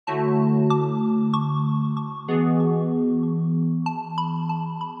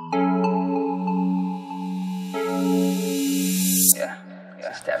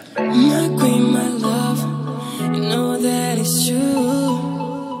My queen, my love, you know that it's true.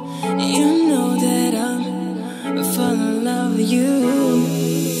 You know that I'm falling in love with you.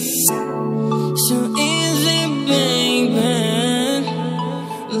 So easy, baby,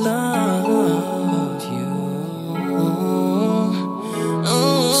 love you.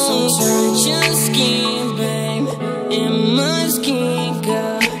 Oh, so touch your skin, babe, and my skin,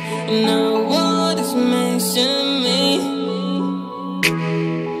 girl. You know what it's missing me.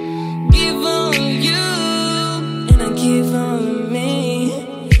 Give on you, and I give on me.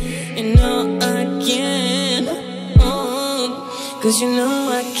 You know I can, cause you know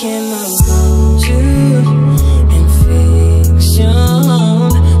I cannot hold you and fiction,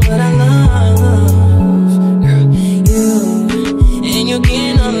 but I love, girl, you, and you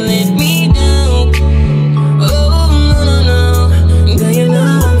cannot let me down. Oh, no, no, no, girl, you know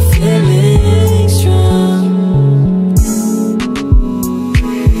I'm feeling strong.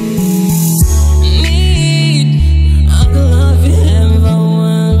 Need all the love you ever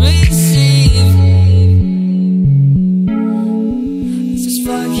want to receive. This is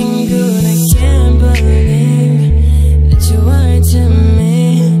fucking good, I can't believe that you are to me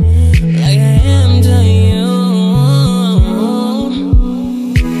like I am to you.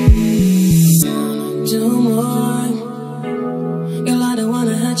 Do more, girl, I don't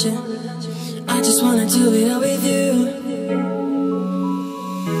wanna hurt you, I just wanna do it all with you.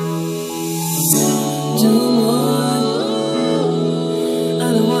 Do more, I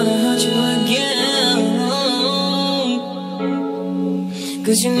don't wanna hurt you again,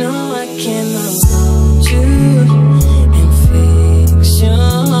 cause you know I cannot hold you in fiction,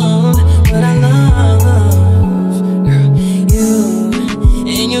 but I love, girl, you,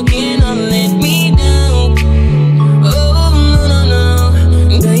 and you cannot let me down. Oh, no, no,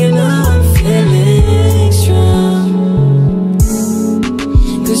 no, girl, you know I'm feeling strong,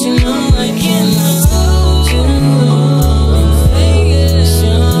 cause you know I cannot hold you in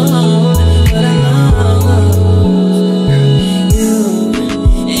fiction, but I love, girl, you,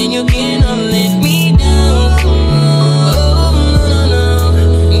 and you cannot let me down. Oh, no, no, no,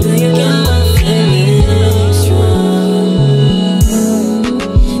 girl, you cannot feeling strong,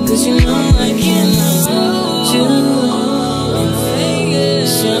 cause you know I cannot hold you in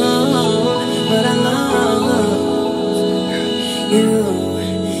fiction, but I love, girl, you,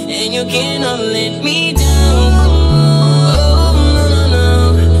 and you cannot let me down.